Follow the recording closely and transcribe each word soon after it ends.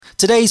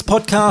Today's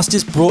podcast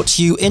is brought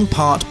to you in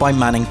part by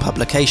Manning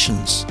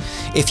Publications.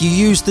 If you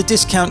use the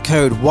discount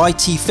code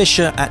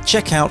YTFisher at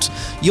checkout,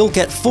 you'll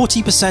get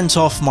 40%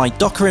 off my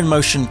Docker in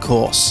Motion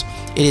course.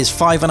 It is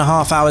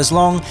 5.5 hours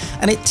long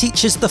and it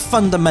teaches the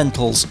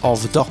fundamentals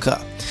of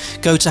Docker.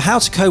 Go to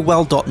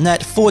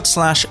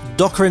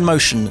howtocodewell.net/Docker in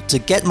Motion to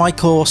get my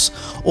course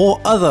or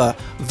other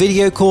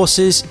video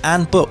courses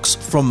and books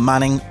from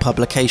Manning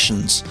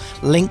Publications.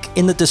 Link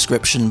in the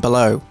description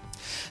below.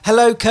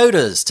 Hello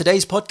coders,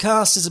 today's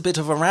podcast is a bit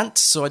of a rant,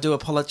 so I do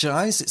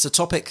apologise. It's a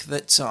topic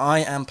that I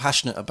am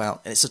passionate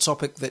about. It's a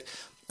topic that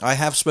I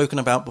have spoken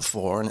about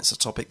before, and it's a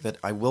topic that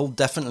I will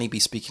definitely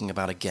be speaking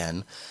about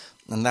again,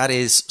 and that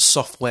is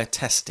software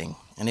testing.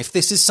 And if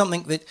this is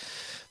something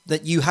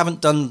that you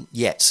haven't done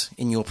yet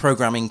in your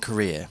programming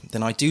career,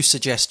 then I do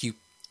suggest you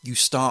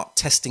start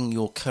testing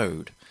your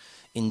code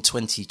in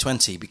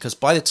 2020, because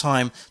by the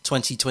time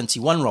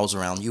 2021 rolls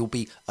around, you'll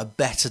be a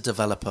better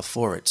developer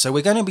for it. So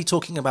we're going to be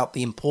talking about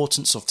the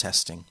importance of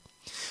testing.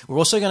 We're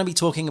also going to be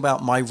talking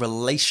about my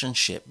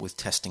relationship with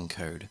testing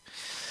code.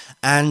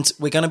 And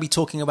we're going to be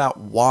talking about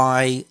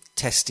why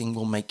testing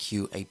will make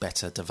you a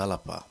better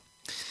developer.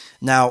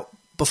 Now,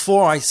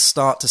 before I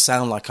start to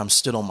sound like I'm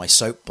stood on my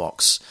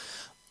soapbox,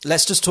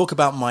 let's just talk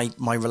about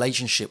my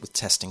relationship with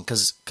testing,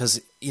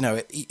 because you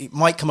know it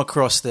might come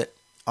across that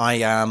I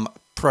am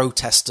pro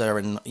tester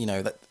and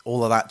that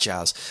all of that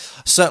jazz.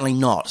 Certainly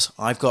not.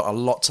 I've got a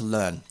lot to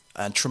learn,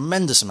 a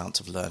tremendous amount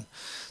to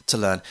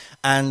learn.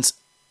 And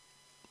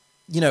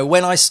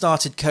when I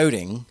started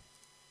coding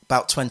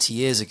about 20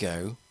 years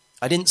ago,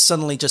 I didn't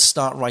suddenly just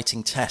start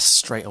writing tests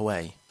straight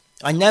away.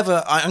 I'm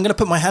going to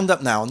put my hand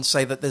up now and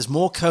say that there's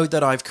more code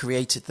that I've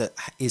created that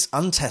is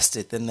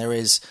untested than there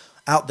is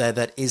out there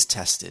that is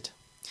tested,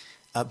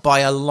 by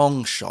a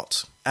long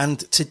shot.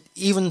 And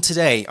even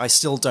today, I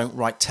still don't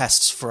write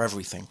tests for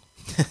everything.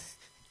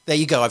 There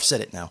you go, I've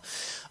said it now.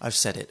 I've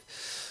said it.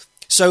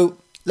 So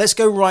let's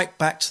go right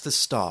back to the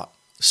start.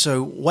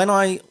 So when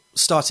I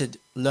started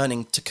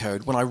learning to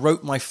code, when I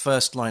wrote my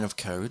first line of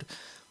code,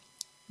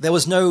 there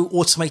was no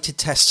automated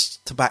tests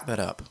to back that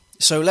up.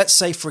 So let's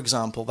say, for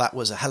example, that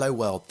was a hello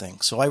world thing.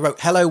 So I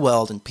wrote hello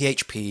world in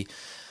PHP,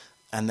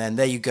 and then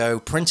there you go,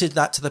 printed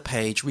that to the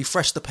page,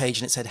 refreshed the page,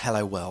 and it said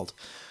hello world.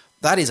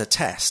 That is a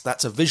test.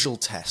 That's a visual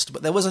test.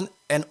 But there wasn't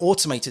an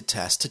automated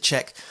test to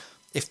check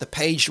if the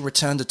page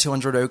returned a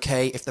 200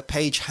 OK, if the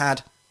page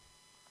had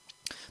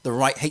the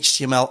right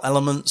HTML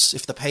elements,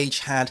 if the page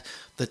had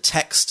the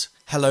text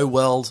hello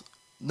world.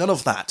 None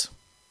of that.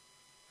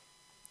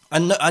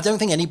 And I don't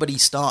think anybody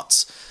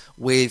starts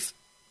with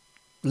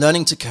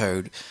learning to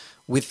code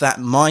with that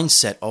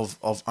mindset of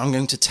I'm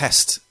going to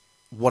test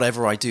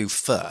whatever I do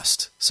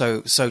first.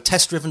 So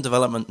test-driven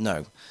development,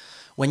 no.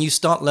 When you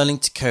start learning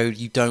to code,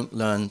 you don't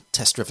learn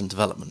test-driven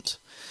development.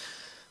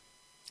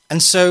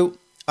 And so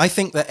I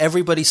think that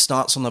everybody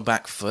starts on the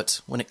back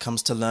foot when it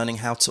comes to learning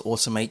how to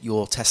automate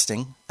your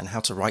testing and how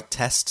to write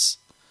tests,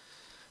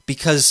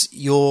 because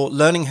you're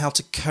learning how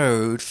to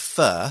code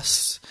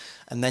first,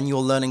 and then you're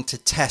learning to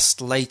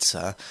test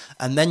later,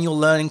 and then you're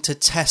learning to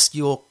test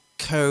your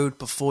code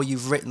before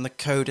you've written the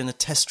code in a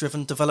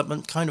test-driven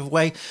development kind of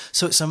way.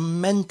 So it's a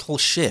mental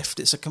shift.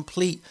 It's a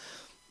complete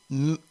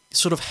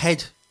sort of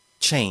head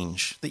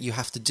change that you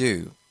have to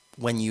do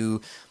when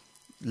you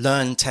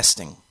learn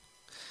testing,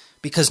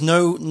 because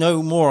no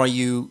more are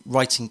you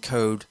writing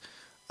code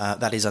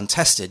that is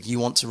untested. You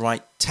want to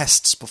write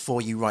tests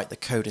before you write the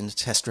code in a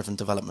test-driven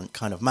development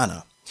kind of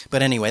manner.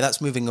 But anyway,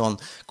 that's moving on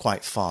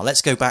quite far.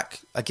 Let's go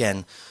back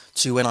again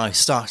to when I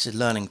started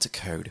learning to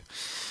code.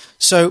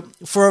 So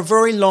for a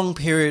very long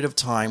period of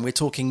time, we're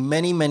talking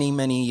many, many,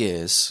 many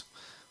years,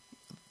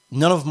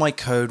 none of my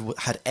code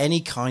had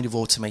any kind of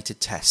automated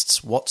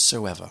tests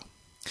whatsoever.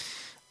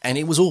 And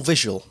it was all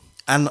visual.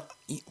 And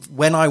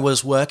when I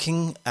was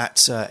working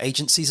at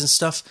agencies and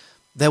stuff,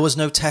 there was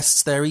no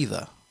tests there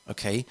either.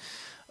 Okay,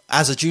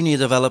 as a junior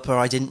developer,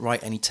 I didn't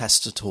write any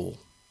tests at all,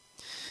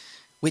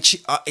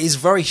 which is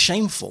very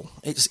shameful.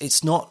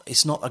 It's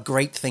not a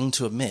great thing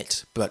to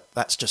admit, but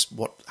that's just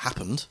what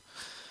happened.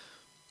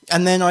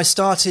 And then I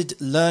started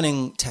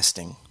learning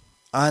testing,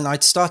 and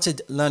I'd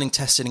started learning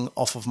testing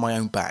off of my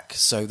own back.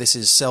 So this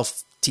is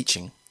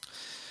self-teaching.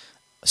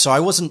 So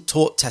I wasn't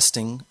taught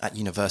testing at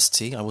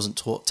university. I wasn't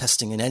taught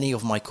testing in any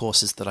of my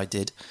courses that I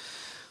did.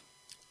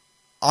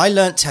 I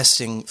learned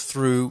testing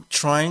through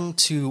trying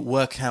to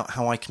work out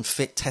how I can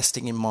fit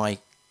testing in my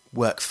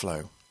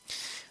workflow.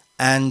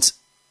 And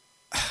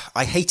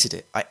I hated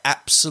it. I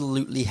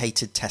absolutely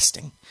hated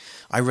testing.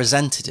 I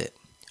resented it.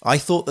 I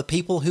thought the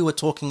people who were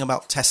talking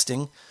about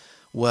testing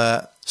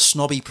were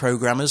snobby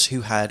programmers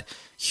who had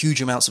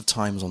huge amounts of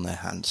time on their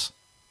hands.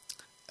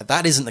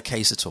 That isn't the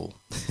case at all.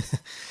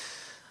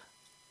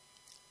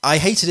 I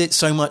hated it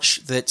so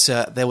much that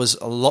there was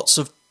lots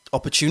of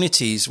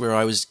opportunities where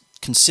I was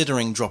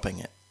considering dropping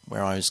it,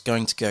 where I was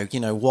going to go, you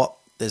know what,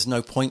 there's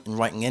no point in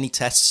writing any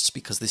tests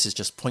because this is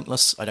just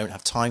pointless. I don't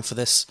have time for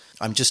this.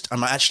 I'm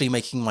actually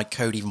making my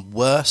code even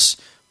worse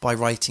by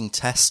writing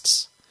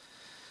tests.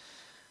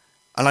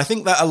 And I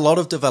think that a lot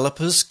of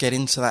developers get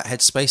into that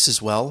headspace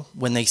as well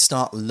when they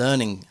start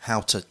learning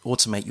how to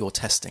automate your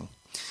testing.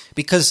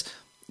 Because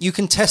you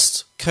can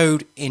test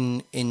code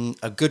in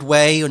a good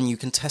way and you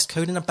can test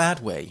code in a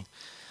bad way.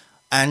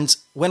 And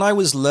when I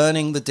was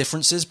learning the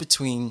differences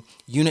between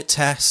unit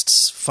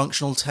tests,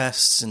 functional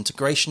tests,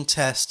 integration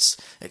tests,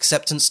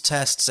 acceptance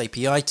tests,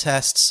 API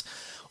tests,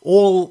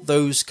 all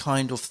those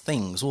kind of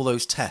things, all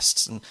those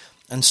tests,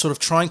 and sort of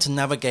trying to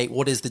navigate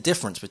what is the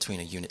difference between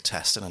a unit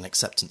test and an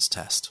acceptance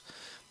test.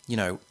 You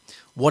know,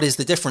 what is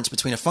the difference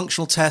between a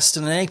functional test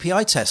and an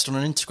API test or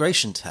an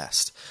integration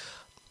test?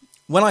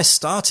 When I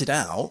started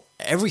out,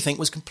 everything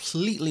was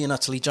completely and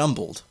utterly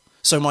jumbled.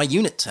 So my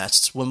unit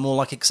tests were more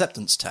like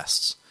acceptance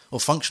tests or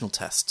functional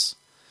tests.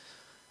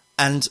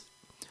 And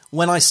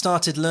when I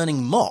started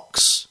learning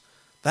mocks,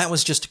 that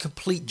was just a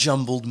complete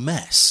jumbled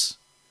mess.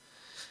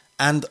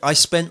 And I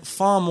spent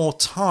far more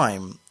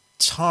time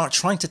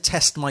trying to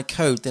test my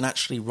code than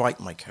actually write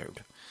my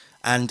code.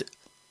 And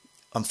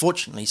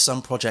unfortunately,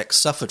 some projects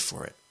suffered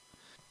for it.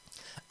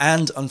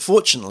 And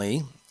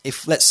unfortunately,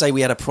 if let's say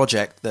we had a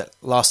project that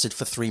lasted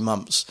for 3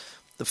 months,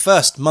 the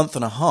first month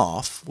and a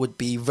half would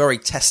be very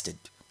tested,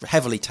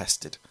 heavily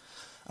tested.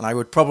 And I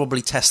would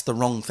probably test the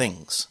wrong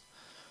things.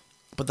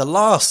 But the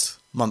last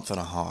month and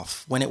a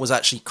half, when it was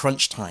actually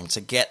crunch time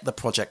to get the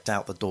project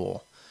out the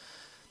door,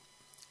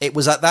 it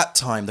was at that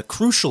time, the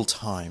crucial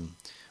time,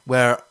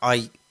 where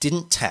I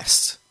didn't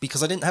test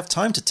because I didn't have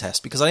time to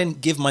test, because I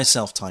didn't give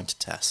myself time to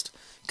test,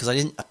 because I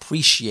didn't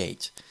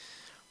appreciate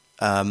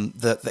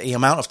the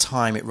amount of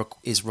time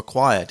is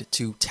required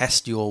to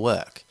test your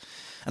work.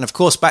 And of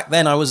course, back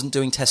then I wasn't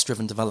doing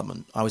test-driven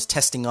development. I was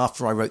testing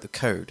after I wrote the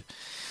code.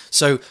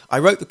 So I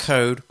wrote the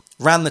code,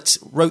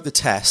 wrote the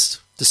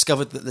test,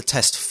 discovered that the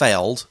test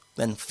failed,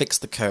 then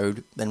fixed the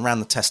code, then ran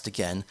the test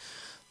again.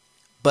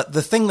 But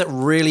the thing that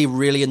really,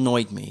 really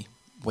annoyed me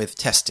with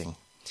testing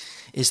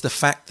is the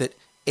fact that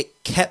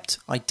it kept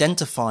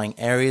identifying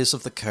areas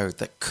of the code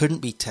that couldn't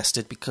be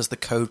tested because the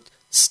code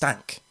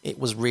stank. It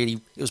was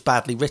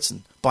badly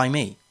written by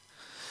me.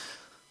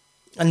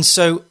 And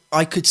so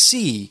I could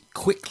see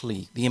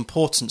quickly the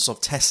importance of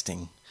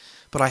testing,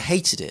 but I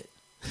hated it.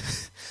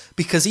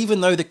 Because even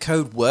though the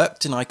code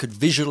worked and I could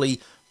visually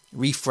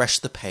refresh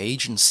the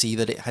page and see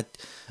that it had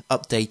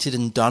updated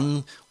and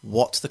done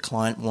what the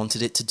client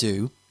wanted it to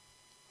do,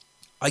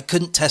 I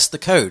couldn't test the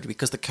code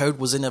because the code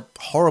was in a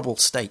horrible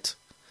state.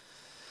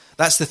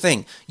 That's the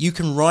thing. You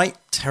can write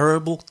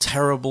terrible,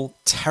 terrible,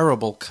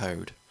 terrible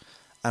code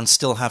and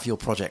still have your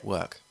project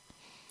work.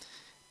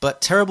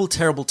 But terrible,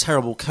 terrible,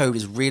 terrible code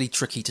is really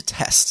tricky to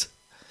test.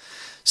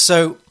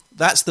 So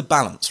that's the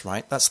balance,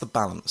 right? That's the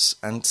balance.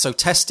 And so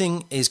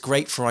testing is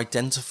great for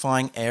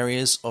identifying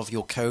areas of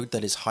your code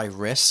that is high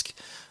risk,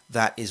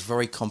 that is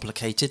very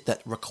complicated,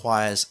 that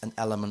requires an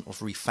element of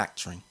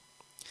refactoring.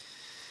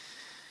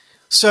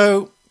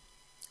 So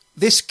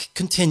this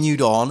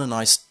continued on, and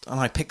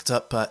I picked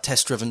up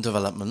test-driven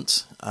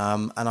development,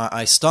 and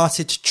I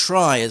started to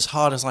try as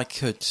hard as I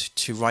could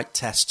to write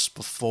tests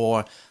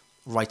before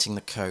writing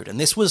the code. And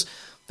this was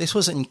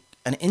an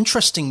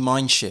interesting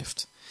mind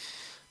shift,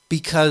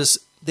 because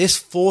this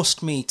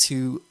forced me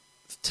to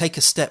take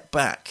a step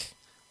back,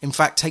 in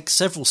fact take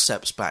several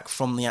steps back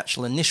from the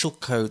actual initial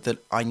code that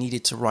I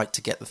needed to write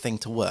to get the thing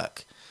to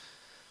work,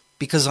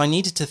 because I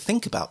needed to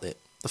think about it.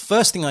 The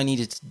first thing I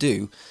needed to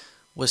do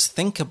was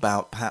think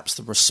about perhaps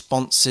the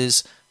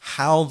responses,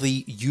 how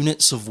the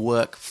units of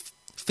work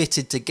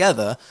fitted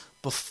together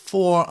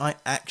before I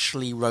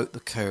actually wrote the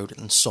code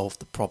and solved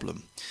the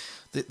problem.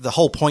 The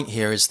whole point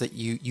here is that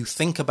you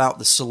think about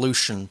the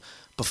solution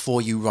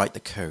before you write the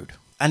code.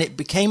 And it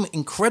became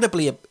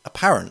incredibly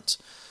apparent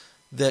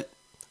that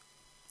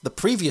the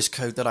previous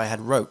code that I had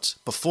wrote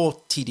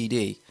before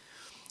TDD,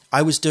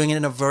 I was doing it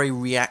in a very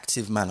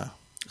reactive manner.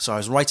 So I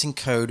was writing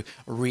code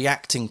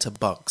reacting to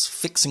bugs,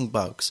 fixing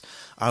bugs.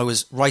 I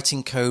was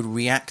writing code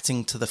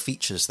reacting to the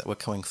features that were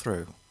coming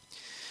through.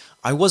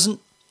 I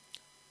wasn't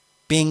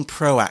being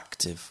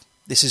proactive.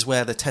 This is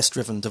where the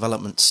test-driven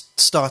development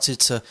started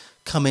to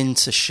come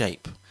into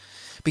shape.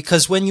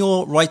 Because when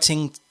you're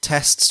writing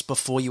tests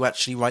before you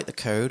actually write the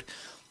code,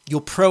 you're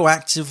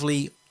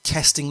proactively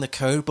testing the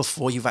code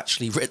before you've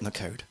actually written the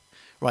code.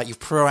 Right? You're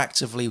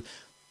proactively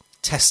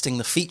testing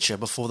the feature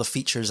before the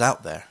feature is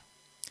out there.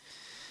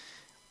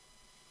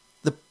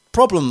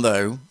 Problem,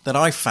 though, that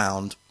I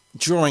found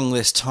during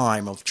this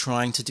time of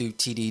trying to do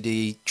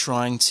TDD,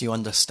 trying to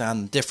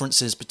understand the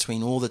differences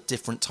between all the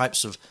different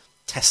types of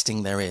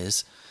testing there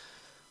is,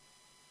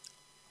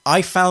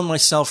 I found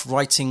myself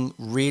writing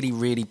really,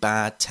 really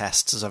bad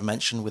tests, as I've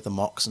mentioned, with the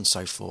mocks and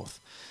so forth.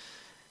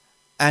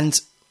 And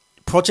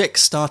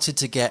projects started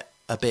to get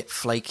a bit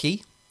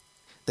flaky.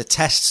 The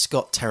tests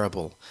got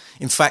terrible.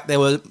 In fact, there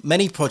were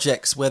many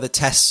projects where the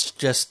tests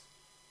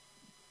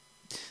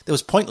it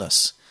was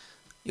pointless.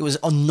 It was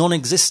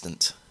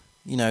non-existent.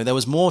 You know, there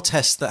was more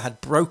tests that had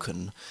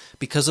broken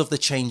because of the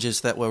changes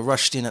that were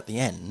rushed in at the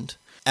end,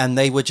 and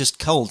they were just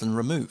culled and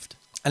removed.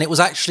 And it was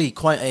actually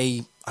quite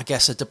a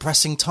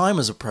depressing time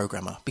as a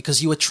programmer,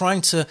 because you were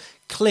trying to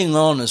cling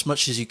on as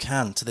much as you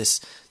can to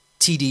this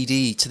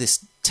TDD, to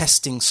this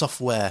testing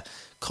software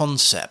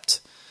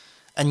concept.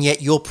 And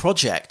yet your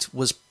project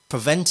was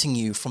preventing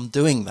you from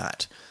doing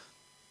that,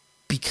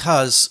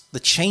 because the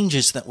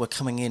changes that were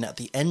coming in at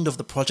the end of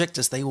the project,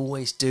 as they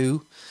always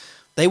do,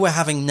 they were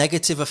having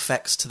negative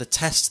effects to the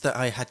tests that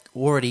I had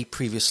already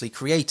previously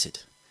created.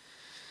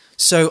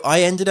 So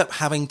I ended up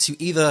having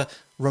to either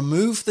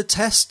remove the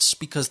tests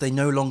because they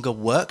no longer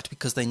worked,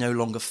 because they no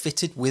longer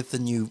fitted with the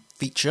new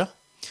feature,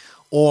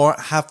 or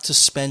have to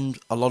spend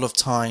a lot of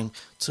time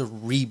to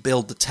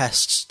rebuild the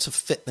tests to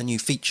fit the new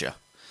feature.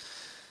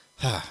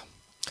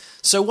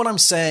 So what I'm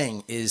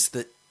saying is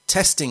that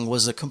testing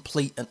was a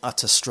complete and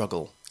utter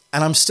struggle.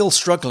 And I'm still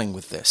struggling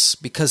with this,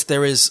 because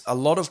there is a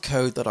lot of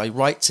code that I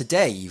write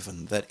today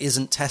even that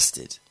isn't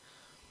tested.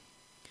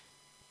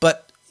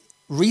 But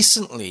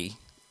recently,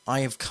 I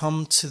have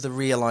come to the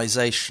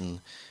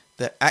realization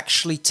that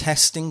actually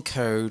testing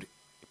code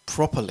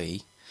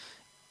properly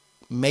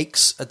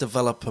makes a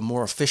developer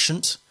more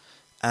efficient,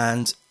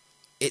 and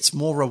it's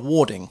more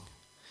rewarding.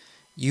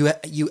 You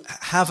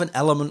have an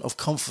element of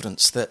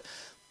confidence that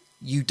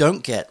you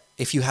don't get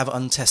if you have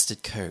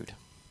untested code.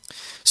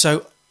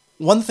 So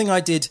one thing I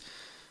did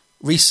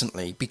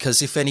recently,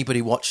 because if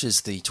anybody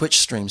watches the Twitch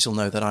streams, you'll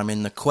know that I'm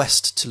in the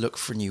quest to look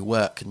for new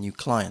work and new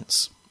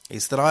clients,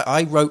 is that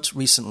I wrote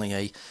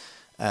recently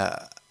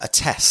a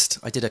test.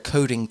 I did a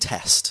coding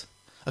test,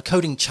 a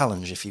coding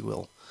challenge, if you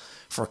will,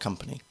 for a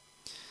company.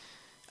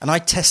 And I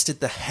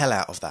tested the hell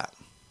out of that.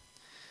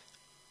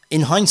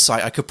 In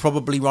hindsight, I could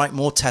probably write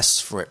more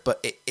tests for it, but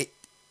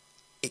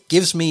it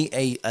gives me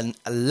a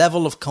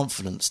level of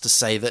confidence to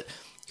say that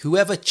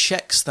whoever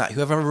checks that,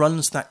 whoever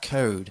runs that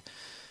code,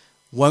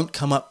 won't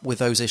come up with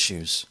those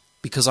issues,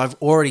 because I've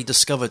already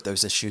discovered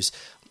those issues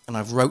and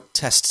I've wrote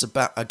tests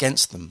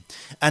against them.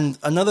 And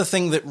another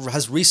thing that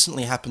has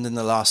recently happened in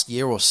the last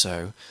year or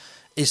so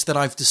is that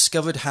I've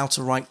discovered how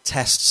to write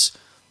tests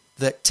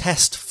that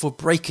test for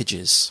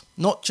breakages,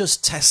 not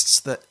just tests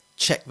that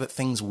check that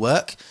things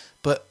work,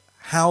 but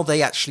how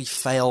they actually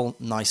fail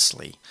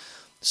nicely.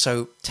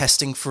 So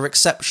testing for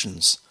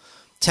exceptions,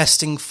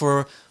 testing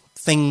for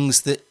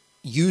things that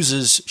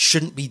users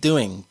shouldn't be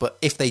doing, but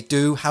if they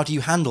do, how do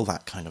you handle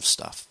that kind of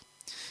stuff?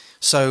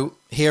 So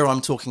here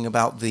I'm talking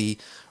about the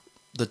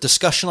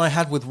discussion I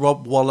had with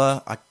Rob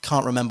Waller. I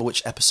can't remember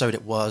which episode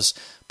it was,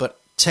 but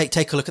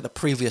take a look at the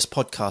previous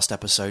podcast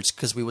episodes,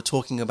 because we were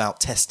talking about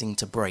testing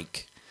to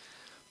break.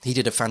 He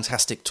did a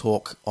fantastic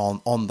talk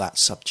on that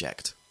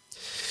subject.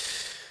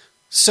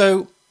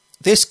 So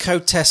this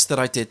code test that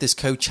I did, this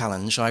code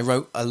challenge, I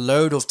wrote a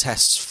load of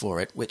tests for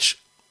it, which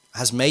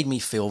has made me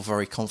feel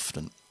very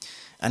confident.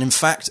 And in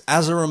fact,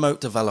 as a remote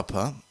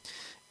developer,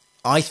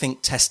 I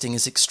think testing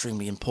is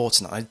extremely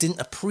important. I didn't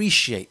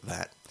appreciate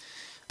that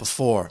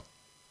before.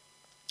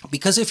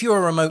 Because if you're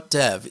a remote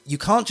dev, you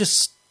can't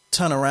just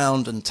turn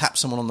around and tap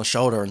someone on the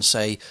shoulder and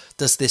say,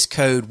 does this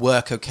code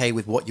work okay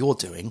with what you're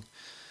doing?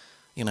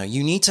 You know,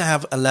 you need to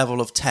have a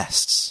level of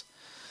tests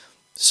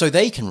so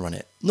they can run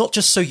it. Not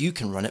just so you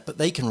can run it, but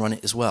they can run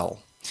it as well.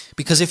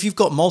 Because if you've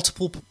got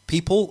multiple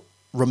people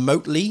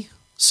remotely,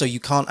 so you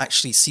can't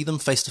actually see them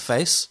face to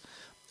face,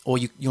 or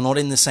you're not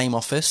in the same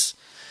office,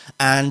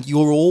 and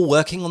you're all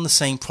working on the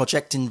same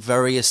project in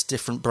various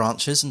different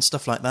branches and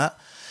stuff like that,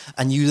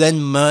 and you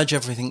then merge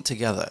everything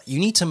together, you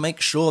need to make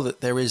sure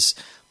that there is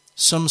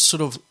some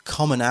sort of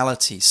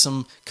commonality,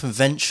 some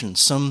convention,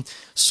 some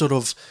sort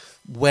of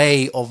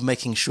way of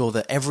making sure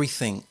that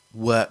everything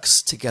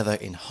works together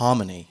in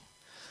harmony.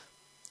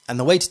 And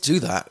the way to do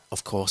that,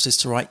 of course, is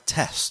to write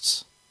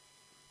tests.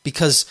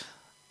 Because,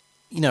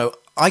 you know,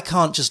 I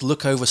can't just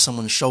look over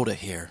someone's shoulder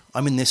here.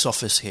 I'm in this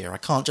office here. I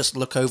can't just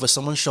look over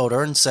someone's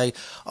shoulder and say,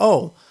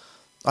 oh,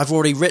 I've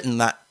already written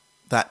that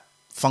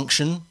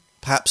function.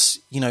 Perhaps,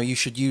 you know, you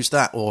should use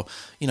that. Or,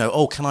 you know,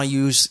 oh, can I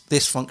use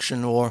this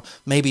function? Or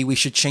maybe we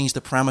should change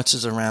the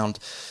parameters around.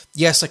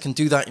 Yes, I can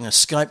do that in a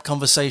Skype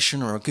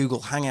conversation or a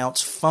Google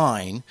Hangouts,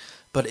 fine.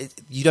 But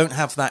you don't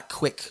have that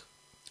quick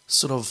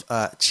sort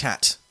of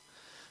chat.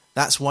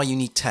 That's why you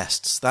need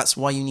tests. That's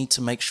why you need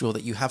to make sure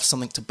that you have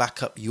something to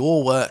back up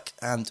your work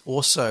and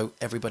also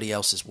everybody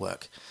else's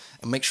work,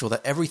 and make sure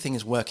that everything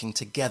is working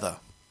together.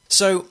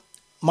 So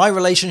my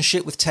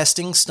relationship with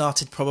testing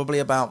started probably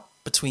about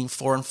between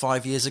 4 and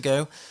 5 years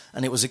ago,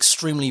 and it was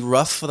extremely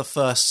rough for the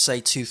first,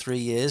 say,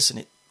 2-3 years, and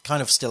it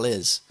kind of still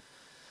is.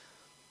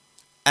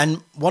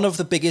 And one of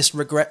the biggest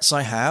regrets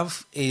I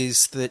have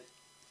is that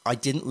I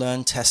didn't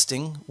learn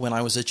testing when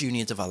I was a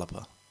junior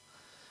developer.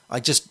 I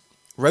just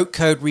wrote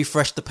code,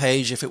 refreshed the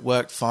page. If it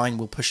worked, fine,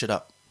 we'll push it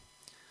up.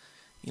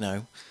 You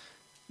know,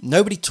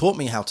 nobody taught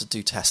me how to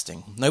do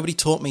testing. Nobody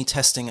taught me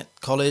testing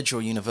at college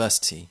or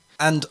university.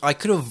 And I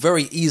could have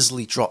very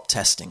easily dropped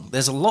testing.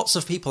 There's lots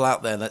of people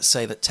out there that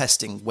say that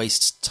testing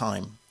wastes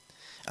time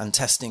and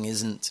testing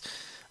isn't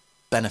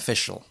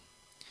beneficial.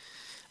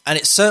 And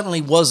it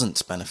certainly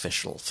wasn't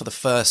beneficial for the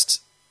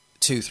first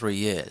 2-3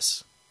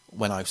 years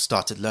when I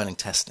started learning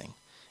testing.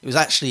 It was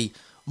actually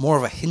more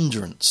of a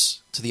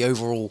hindrance to the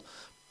overall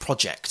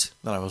project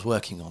that I was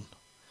working on.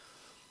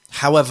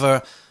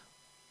 However,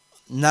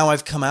 now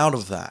I've come out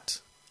of that,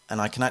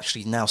 and I can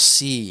actually now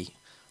see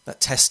that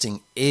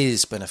testing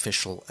is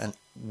beneficial and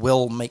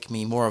will make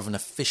me more of an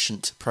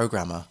efficient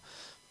programmer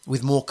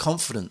with more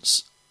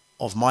confidence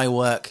of my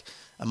work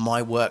and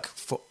my work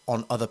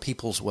on other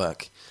people's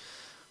work.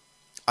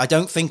 I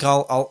don't think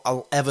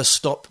I'll ever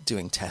stop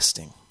doing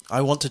testing.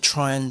 I want to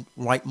try and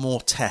write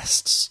more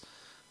tests,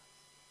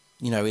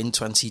 in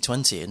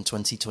 2020, in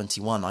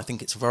 2021. I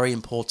think it's very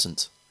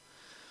important.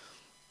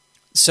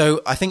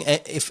 So I think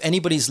if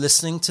anybody's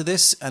listening to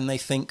this and they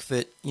think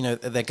that,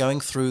 they're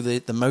going through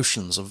the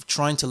motions of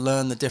trying to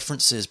learn the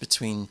differences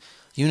between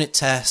unit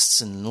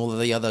tests and all of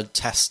the other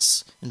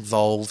tests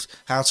involved,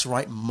 how to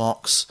write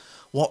mocks,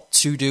 what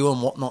to do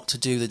and what not to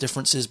do, the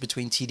differences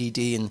between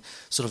TDD and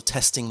sort of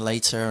testing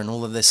later and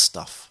all of this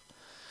stuff.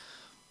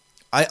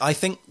 I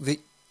think that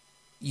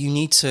you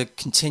need to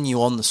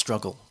continue on the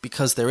struggle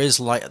because there is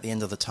light at the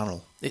end of the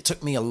tunnel. It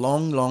took me a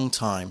long, long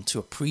time to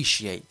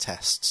appreciate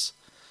tests.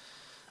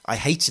 I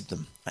hated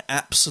them. I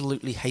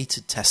absolutely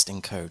hated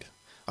testing code.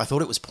 I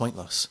thought it was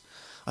pointless.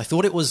 I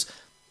thought it was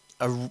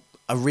a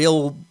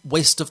real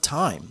waste of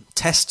time.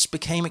 Tests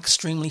became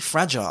extremely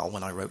fragile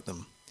when I wrote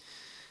them.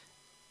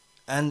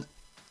 And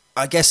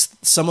I guess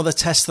some of the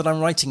tests that I'm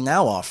writing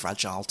now are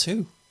fragile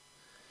too.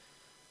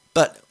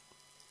 But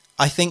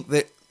I think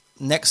that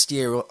next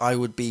year I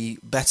would be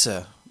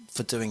better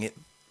for doing it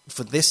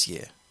for this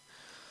year.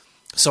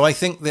 So I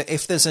think that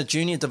if there's a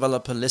junior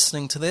developer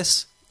listening to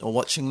this or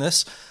watching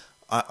this,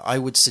 I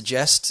would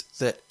suggest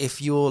that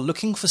if you're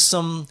looking for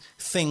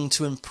something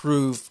to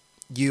improve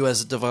you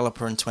as a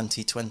developer in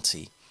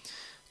 2020,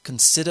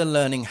 consider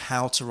learning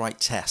how to write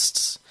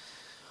tests.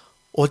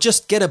 Or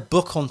just get a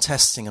book on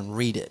testing and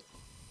read it,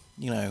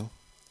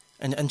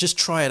 and just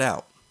try it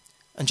out.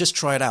 And just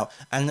try it out.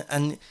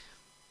 And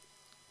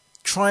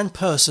try and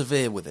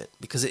persevere with it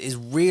because it is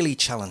really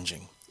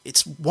challenging.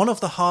 It's one of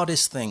the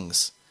hardest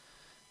things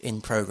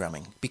in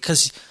programming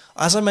because,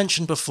 as I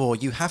mentioned before,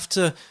 you have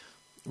to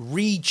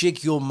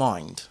rejig your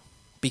mind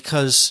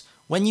because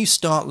when you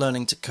start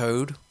learning to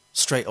code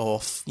straight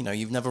off,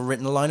 you've never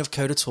written a line of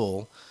code at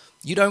all,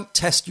 you don't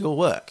test your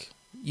work.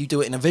 You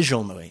do it in a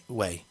visual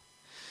way.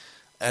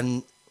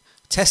 And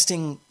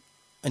testing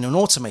in an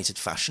automated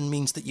fashion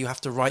means that you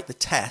have to write the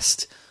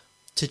test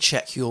to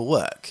check your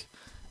work.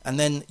 And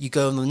then you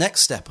go on the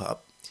next step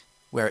up,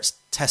 where it's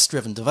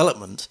test-driven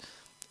development,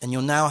 and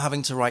you're now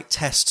having to write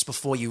tests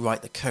before you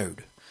write the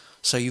code.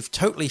 So you've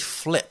totally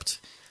flipped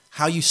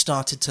how you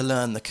started to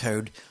learn the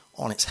code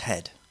on its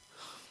head.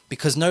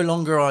 Because no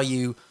longer are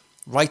you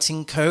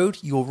writing code,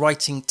 you're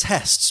writing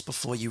tests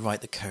before you write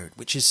the code,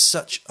 which is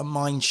such a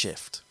mind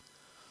shift.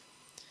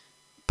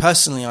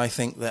 Personally, I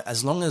think that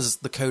as long as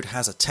the code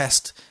has a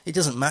test, it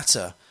doesn't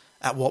matter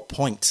at what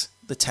point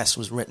the test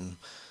was written.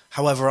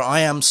 However,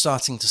 I am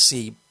starting to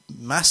see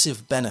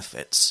massive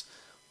benefits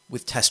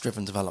with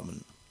test-driven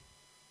development.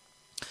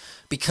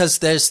 Because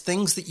there's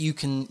things that you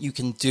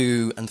can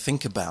do and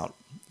think about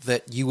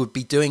that you would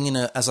be doing in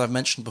as I've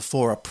mentioned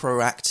before, a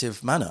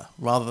proactive manner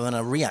rather than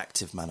a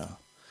reactive manner.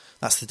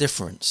 That's the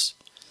difference.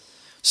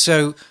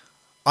 So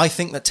I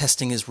think that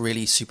testing is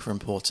really super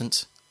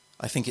important.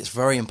 I think it's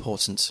very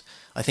important.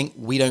 I think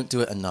we don't do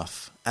it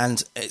enough.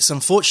 And it's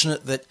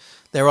unfortunate that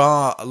there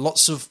are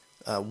lots of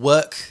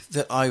work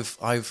that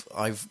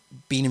I've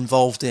been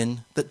involved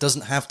in that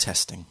doesn't have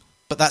testing.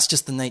 But that's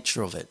just the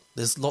nature of it.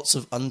 There's lots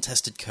of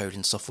untested code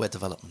in software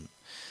development.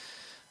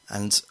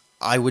 And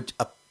I would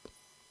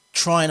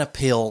try and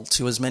appeal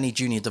to as many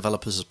junior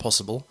developers as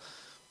possible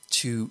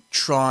to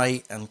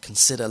try and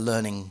consider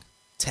learning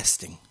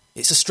testing.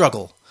 It's a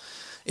struggle.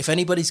 If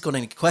anybody's got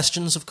any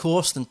questions, of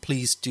course, then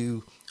please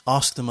do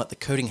ask them at the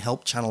Coding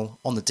Help channel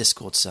on the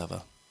Discord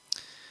server.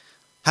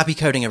 Happy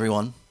coding,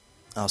 everyone.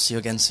 I'll see you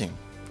again soon.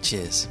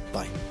 Cheers.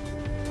 Bye.